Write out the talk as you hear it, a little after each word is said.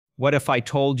What if I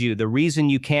told you the reason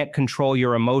you can't control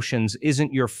your emotions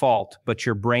isn't your fault, but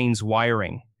your brain's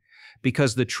wiring?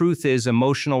 Because the truth is,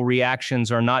 emotional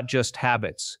reactions are not just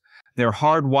habits. They're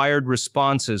hardwired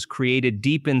responses created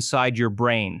deep inside your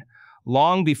brain,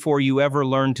 long before you ever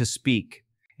learn to speak.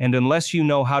 And unless you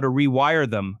know how to rewire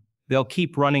them, they'll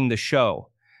keep running the show,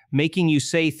 making you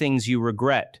say things you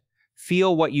regret,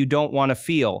 feel what you don't want to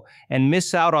feel, and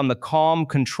miss out on the calm,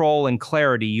 control, and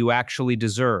clarity you actually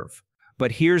deserve.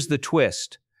 But here's the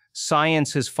twist.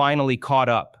 Science has finally caught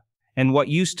up, and what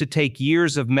used to take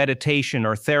years of meditation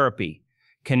or therapy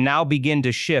can now begin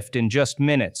to shift in just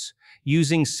minutes,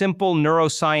 using simple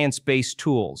neuroscience-based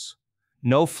tools.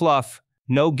 No fluff,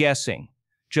 no guessing,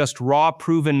 just raw,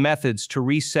 proven methods to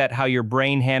reset how your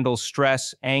brain handles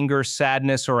stress, anger,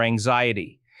 sadness, or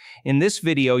anxiety. In this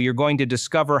video, you're going to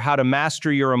discover how to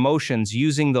master your emotions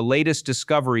using the latest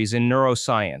discoveries in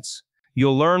neuroscience.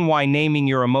 You'll learn why naming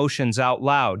your emotions out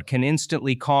loud can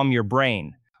instantly calm your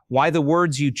brain, why the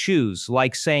words you choose,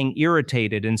 like saying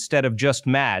irritated instead of just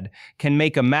mad, can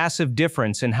make a massive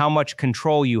difference in how much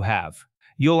control you have.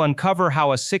 You'll uncover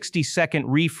how a 60-second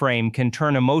reframe can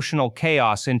turn emotional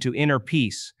chaos into inner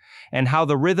peace, and how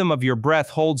the rhythm of your breath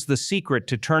holds the secret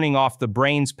to turning off the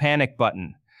brain's panic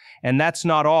button. And that's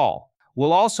not all.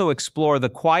 We'll also explore the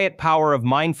quiet power of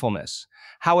mindfulness,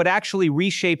 how it actually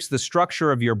reshapes the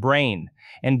structure of your brain,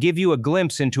 and give you a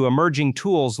glimpse into emerging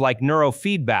tools like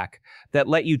neurofeedback that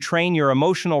let you train your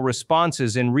emotional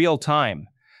responses in real time.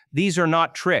 These are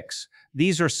not tricks.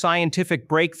 These are scientific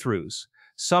breakthroughs.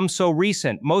 Some so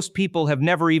recent, most people have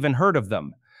never even heard of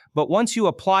them. But once you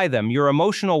apply them, your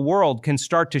emotional world can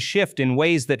start to shift in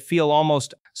ways that feel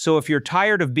almost. So if you're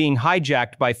tired of being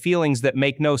hijacked by feelings that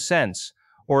make no sense,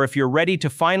 or if you're ready to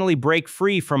finally break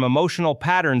free from emotional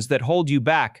patterns that hold you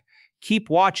back, keep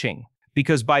watching,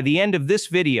 because by the end of this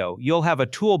video, you'll have a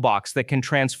toolbox that can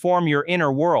transform your inner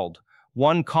world,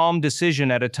 one calm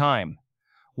decision at a time.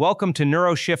 Welcome to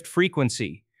NeuroShift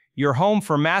Frequency, your home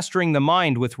for mastering the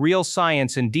mind with real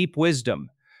science and deep wisdom.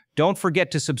 Don't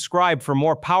forget to subscribe for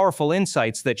more powerful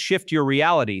insights that shift your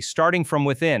reality starting from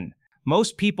within.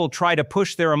 Most people try to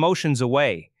push their emotions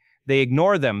away. They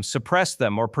ignore them, suppress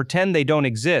them, or pretend they don't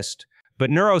exist.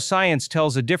 But neuroscience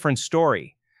tells a different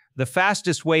story. The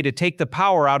fastest way to take the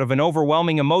power out of an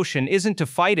overwhelming emotion isn't to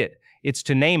fight it, it's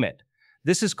to name it.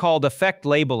 This is called affect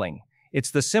labeling.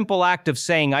 It's the simple act of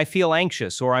saying, I feel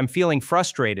anxious or I'm feeling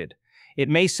frustrated. It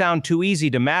may sound too easy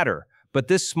to matter, but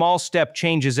this small step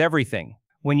changes everything.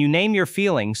 When you name your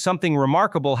feeling, something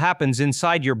remarkable happens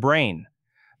inside your brain.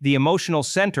 The emotional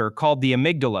center, called the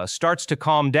amygdala, starts to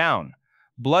calm down.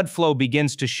 Blood flow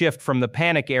begins to shift from the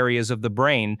panic areas of the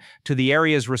brain to the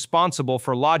areas responsible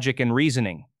for logic and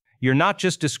reasoning. You're not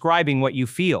just describing what you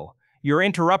feel, you're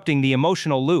interrupting the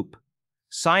emotional loop.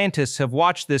 Scientists have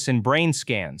watched this in brain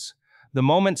scans. The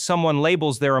moment someone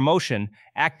labels their emotion,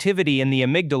 activity in the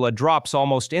amygdala drops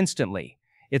almost instantly.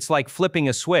 It's like flipping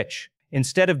a switch.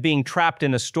 Instead of being trapped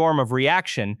in a storm of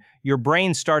reaction, your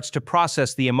brain starts to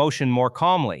process the emotion more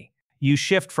calmly. You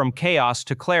shift from chaos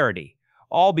to clarity,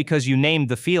 all because you named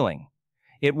the feeling.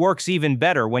 It works even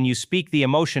better when you speak the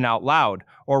emotion out loud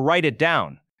or write it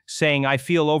down, saying, I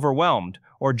feel overwhelmed,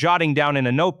 or jotting down in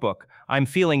a notebook, I'm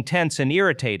feeling tense and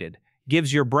irritated,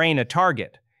 gives your brain a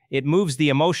target. It moves the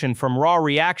emotion from raw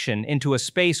reaction into a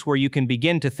space where you can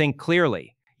begin to think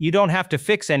clearly. You don't have to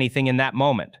fix anything in that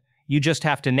moment. You just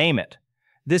have to name it.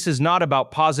 This is not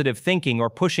about positive thinking or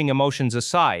pushing emotions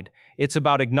aside. It's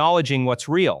about acknowledging what's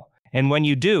real. And when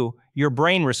you do, your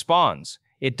brain responds.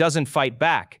 It doesn't fight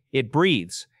back. It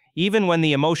breathes. Even when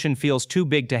the emotion feels too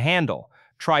big to handle,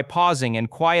 try pausing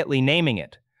and quietly naming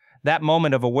it. That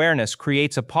moment of awareness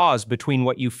creates a pause between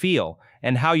what you feel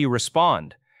and how you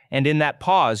respond. And in that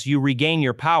pause, you regain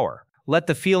your power. Let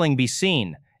the feeling be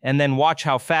seen, and then watch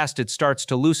how fast it starts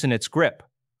to loosen its grip.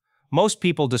 Most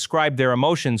people describe their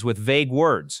emotions with vague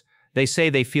words. They say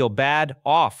they feel bad,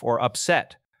 off, or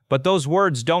upset. But those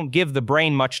words don't give the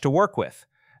brain much to work with.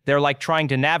 They're like trying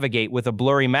to navigate with a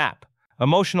blurry map.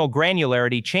 Emotional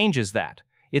granularity changes that.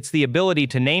 It's the ability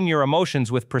to name your emotions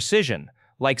with precision,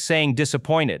 like saying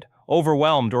disappointed,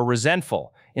 overwhelmed, or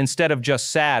resentful, instead of just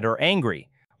sad or angry.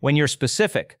 When you're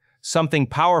specific, something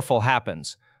powerful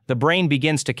happens. The brain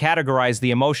begins to categorize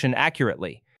the emotion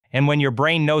accurately. And when your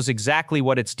brain knows exactly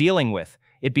what it's dealing with,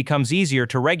 it becomes easier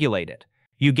to regulate it.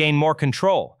 You gain more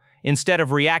control. Instead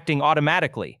of reacting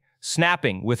automatically,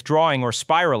 snapping, withdrawing, or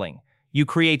spiraling, you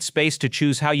create space to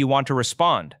choose how you want to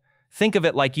respond. Think of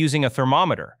it like using a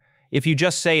thermometer. If you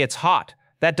just say it's hot,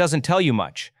 that doesn't tell you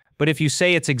much. But if you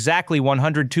say it's exactly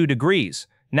 102 degrees,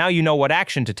 now you know what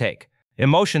action to take.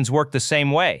 Emotions work the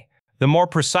same way. The more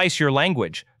precise your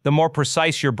language, the more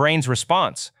precise your brain's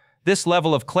response. This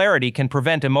level of clarity can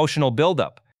prevent emotional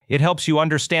buildup. It helps you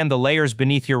understand the layers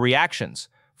beneath your reactions.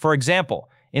 For example,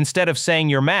 instead of saying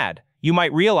you're mad, you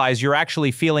might realize you're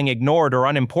actually feeling ignored or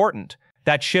unimportant.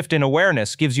 That shift in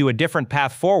awareness gives you a different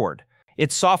path forward.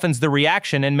 It softens the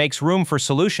reaction and makes room for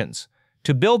solutions.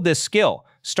 To build this skill,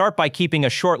 start by keeping a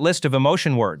short list of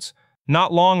emotion words.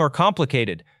 Not long or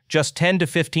complicated, just 10 to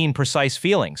 15 precise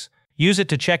feelings. Use it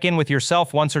to check in with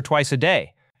yourself once or twice a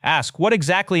day. Ask, what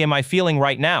exactly am I feeling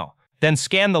right now? Then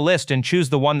scan the list and choose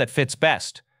the one that fits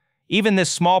best. Even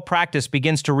this small practice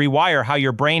begins to rewire how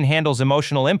your brain handles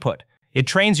emotional input. It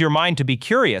trains your mind to be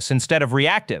curious instead of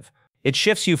reactive. It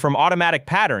shifts you from automatic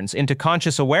patterns into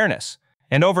conscious awareness.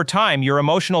 And over time, your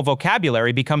emotional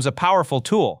vocabulary becomes a powerful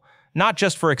tool, not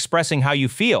just for expressing how you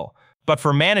feel, but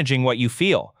for managing what you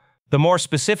feel. The more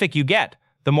specific you get,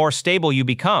 the more stable you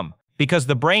become, because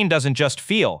the brain doesn't just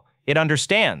feel, it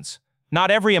understands. Not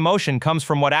every emotion comes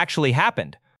from what actually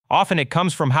happened. Often it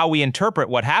comes from how we interpret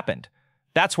what happened.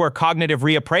 That's where cognitive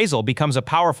reappraisal becomes a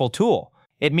powerful tool.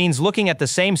 It means looking at the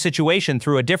same situation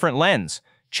through a different lens,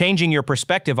 changing your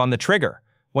perspective on the trigger.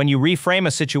 When you reframe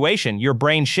a situation, your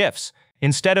brain shifts.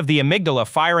 Instead of the amygdala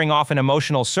firing off an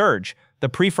emotional surge, the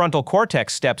prefrontal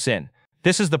cortex steps in.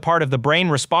 This is the part of the brain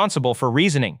responsible for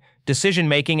reasoning,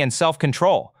 decision-making, and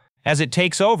self-control. As it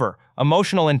takes over,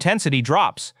 emotional intensity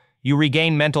drops. You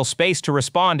regain mental space to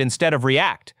respond instead of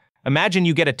react. Imagine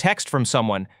you get a text from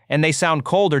someone, and they sound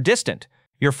cold or distant.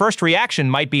 Your first reaction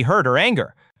might be hurt or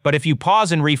anger, but if you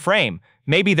pause and reframe,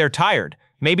 maybe they're tired,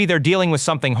 maybe they're dealing with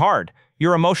something hard,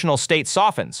 your emotional state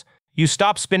softens. You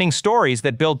stop spinning stories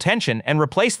that build tension and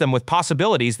replace them with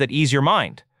possibilities that ease your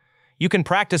mind. You can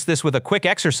practice this with a quick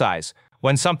exercise.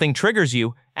 When something triggers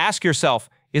you, ask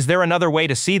yourself, is there another way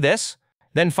to see this?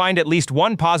 Then find at least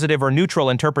one positive or neutral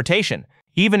interpretation.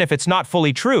 Even if it's not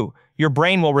fully true, your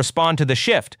brain will respond to the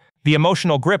shift. The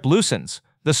emotional grip loosens,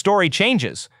 the story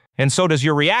changes, and so does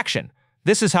your reaction.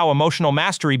 This is how emotional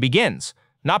mastery begins,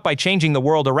 not by changing the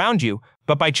world around you,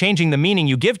 but by changing the meaning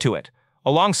you give to it.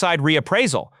 Alongside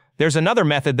reappraisal, there's another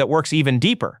method that works even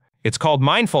deeper. It's called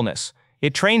mindfulness.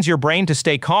 It trains your brain to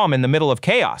stay calm in the middle of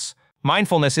chaos.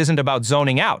 Mindfulness isn't about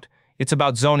zoning out, it's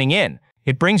about zoning in.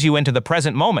 It brings you into the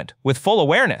present moment, with full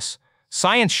awareness.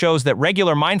 Science shows that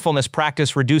regular mindfulness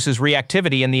practice reduces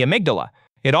reactivity in the amygdala.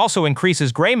 It also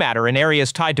increases gray matter in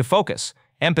areas tied to focus,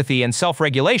 empathy, and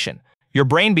self-regulation. Your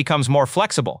brain becomes more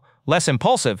flexible, less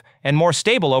impulsive, and more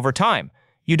stable over time.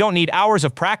 You don't need hours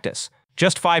of practice.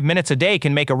 Just 5 minutes a day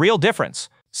can make a real difference.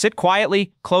 Sit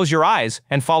quietly, close your eyes,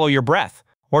 and follow your breath.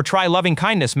 Or try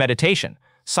loving-kindness meditation.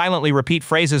 Silently repeat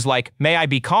phrases like, "May I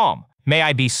be calm," "May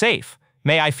I be safe,"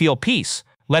 "May I feel peace."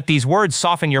 Let these words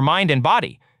soften your mind and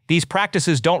body. These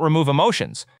practices don't remove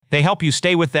emotions. They help you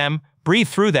stay with them, breathe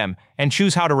through them, and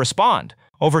choose how to respond.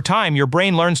 Over time, your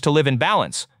brain learns to live in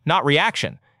balance, not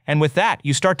reaction. And with that,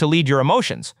 you start to lead your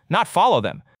emotions, not follow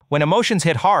them. When emotions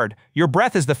hit hard, your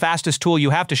breath is the fastest tool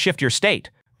you have to shift your state.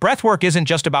 Breathwork isn't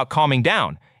just about calming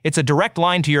down, it's a direct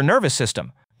line to your nervous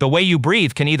system. The way you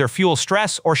breathe can either fuel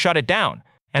stress or shut it down.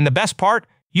 And the best part?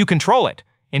 You control it.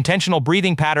 Intentional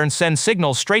breathing patterns send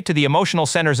signals straight to the emotional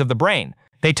centers of the brain.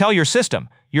 They tell your system,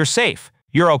 you're safe,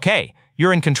 you're okay,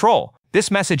 you're in control.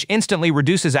 This message instantly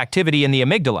reduces activity in the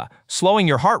amygdala, slowing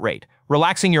your heart rate,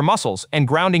 relaxing your muscles, and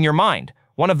grounding your mind.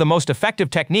 One of the most effective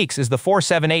techniques is the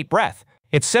 4-7-8 breath.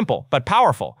 It's simple, but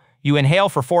powerful. You inhale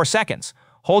for 4 seconds,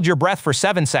 hold your breath for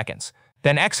 7 seconds,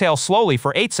 then exhale slowly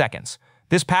for 8 seconds.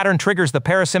 This pattern triggers the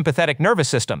parasympathetic nervous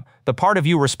system, the part of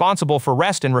you responsible for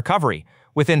rest and recovery.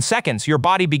 Within seconds, your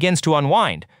body begins to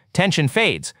unwind, tension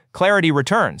fades, clarity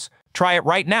returns. Try it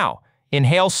right now.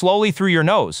 Inhale slowly through your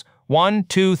nose. 1,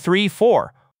 2, 3,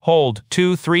 4. Hold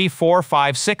 2, 3, 4,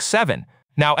 5, 6, 7.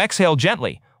 Now exhale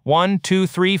gently. 1, 2,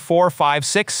 3, 4, 5,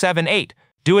 6, 7, 8.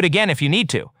 Do it again if you need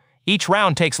to. Each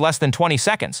round takes less than 20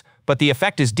 seconds, but the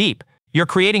effect is deep. You're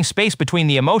creating space between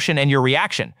the emotion and your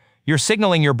reaction. You're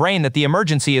signaling your brain that the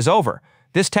emergency is over.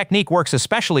 This technique works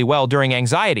especially well during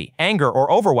anxiety, anger,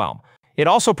 or overwhelm. It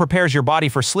also prepares your body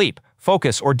for sleep,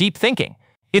 focus, or deep thinking.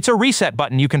 It's a reset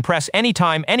button you can press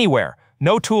anytime, anywhere.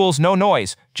 No tools, no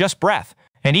noise, just breath.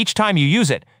 And each time you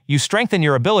use it, you strengthen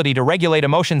your ability to regulate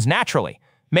emotions naturally.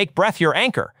 Make breath your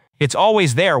anchor. It's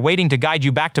always there waiting to guide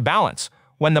you back to balance.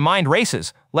 When the mind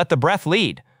races, let the breath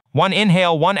lead. One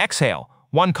inhale, one exhale,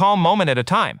 one calm moment at a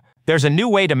time. There's a new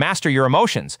way to master your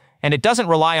emotions, and it doesn't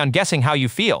rely on guessing how you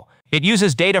feel. It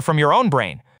uses data from your own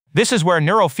brain. This is where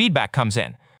neurofeedback comes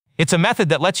in. It's a method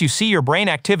that lets you see your brain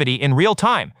activity in real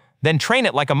time, then train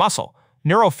it like a muscle.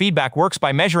 Neurofeedback works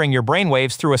by measuring your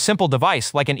brainwaves through a simple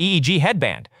device like an EEG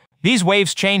headband. These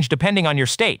waves change depending on your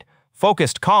state: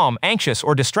 focused, calm, anxious,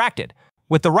 or distracted.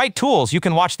 With the right tools, you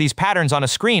can watch these patterns on a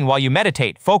screen while you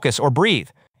meditate, focus, or breathe.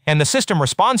 And the system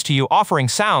responds to you, offering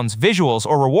sounds, visuals,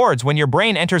 or rewards when your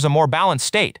brain enters a more balanced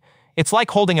state. It's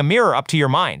like holding a mirror up to your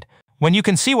mind. When you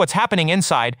can see what's happening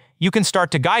inside, you can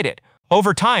start to guide it.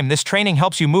 Over time, this training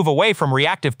helps you move away from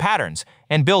reactive patterns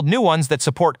and build new ones that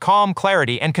support calm,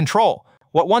 clarity, and control.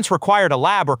 What once required a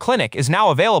lab or clinic is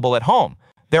now available at home.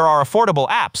 There are affordable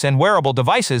apps and wearable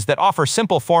devices that offer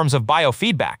simple forms of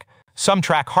biofeedback. Some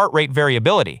track heart rate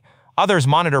variability, others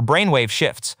monitor brainwave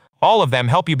shifts. All of them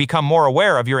help you become more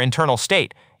aware of your internal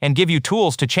state and give you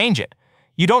tools to change it.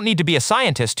 You don't need to be a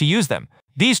scientist to use them.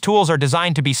 These tools are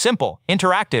designed to be simple,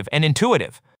 interactive, and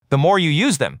intuitive. The more you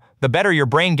use them, the better your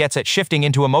brain gets at shifting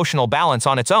into emotional balance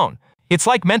on its own. It's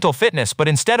like mental fitness, but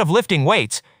instead of lifting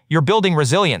weights, you're building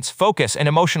resilience, focus, and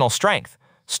emotional strength.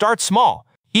 Start small.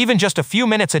 Even just a few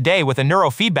minutes a day with a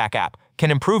neurofeedback app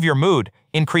can improve your mood,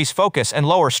 increase focus, and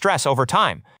lower stress over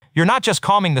time. You're not just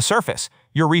calming the surface,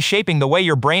 you're reshaping the way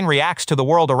your brain reacts to the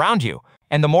world around you.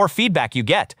 And the more feedback you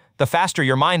get, the faster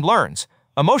your mind learns.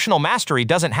 Emotional mastery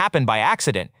doesn't happen by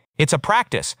accident. It's a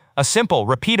practice, a simple,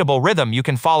 repeatable rhythm you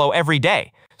can follow every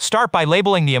day. Start by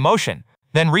labeling the emotion,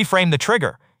 then reframe the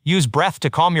trigger. Use breath to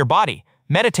calm your body,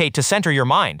 meditate to center your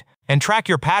mind, and track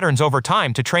your patterns over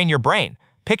time to train your brain.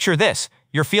 Picture this: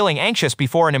 you're feeling anxious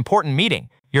before an important meeting.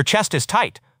 Your chest is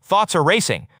tight, thoughts are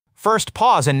racing. First,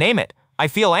 pause and name it. I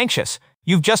feel anxious.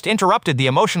 You've just interrupted the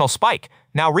emotional spike.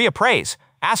 Now reappraise.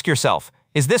 Ask yourself,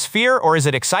 is this fear or is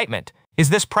it excitement? Is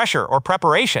this pressure or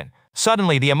preparation?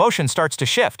 Suddenly, the emotion starts to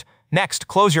shift. Next,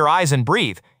 close your eyes and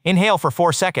breathe. Inhale for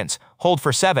 4 seconds, hold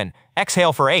for 7,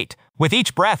 exhale for 8. With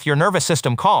each breath, your nervous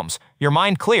system calms, your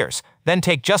mind clears. Then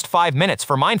take just 5 minutes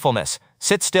for mindfulness.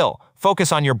 Sit still,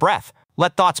 focus on your breath.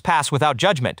 Let thoughts pass without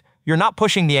judgment. You're not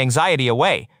pushing the anxiety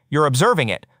away, you're observing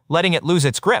it, letting it lose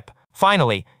its grip.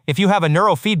 Finally, if you have a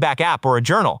neurofeedback app or a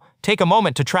journal, take a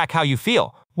moment to track how you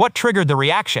feel. What triggered the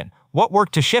reaction? What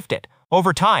worked to shift it?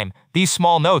 Over time, these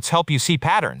small notes help you see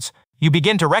patterns. You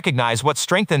begin to recognize what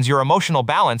strengthens your emotional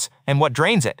balance and what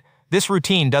drains it. This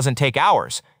routine doesn't take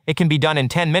hours. It can be done in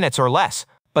 10 minutes or less,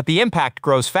 but the impact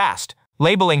grows fast.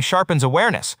 Labeling sharpens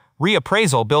awareness.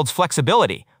 Reappraisal builds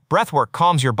flexibility. Breathwork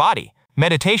calms your body.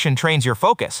 Meditation trains your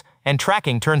focus, and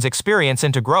tracking turns experience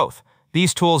into growth.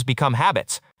 These tools become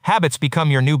habits. Habits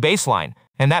become your new baseline,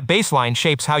 and that baseline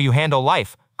shapes how you handle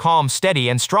life: calm, steady,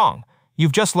 and strong.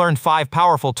 You've just learned 5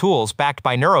 powerful tools backed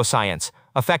by neuroscience: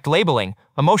 affect labeling,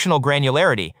 emotional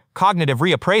granularity, cognitive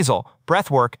reappraisal,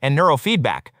 breathwork, and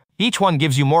neurofeedback. Each one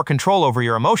gives you more control over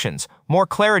your emotions, more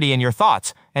clarity in your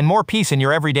thoughts, and more peace in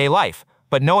your everyday life.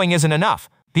 But knowing isn't enough.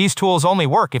 These tools only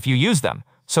work if you use them.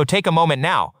 So take a moment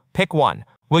now. Pick one.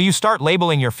 Will you start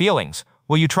labeling your feelings?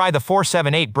 Will you try the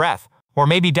 4-7-8 breath? Or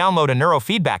maybe download a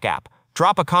neurofeedback app?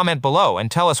 Drop a comment below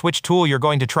and tell us which tool you're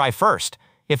going to try first.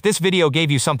 If this video gave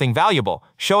you something valuable,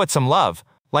 show it some love.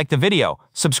 Like the video,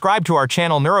 subscribe to our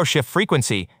channel Neuroshift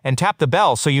Frequency, and tap the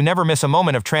bell so you never miss a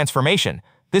moment of transformation.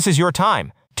 This is your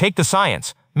time. Take the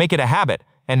science, make it a habit,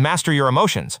 and master your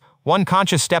emotions, one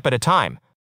conscious step at a time.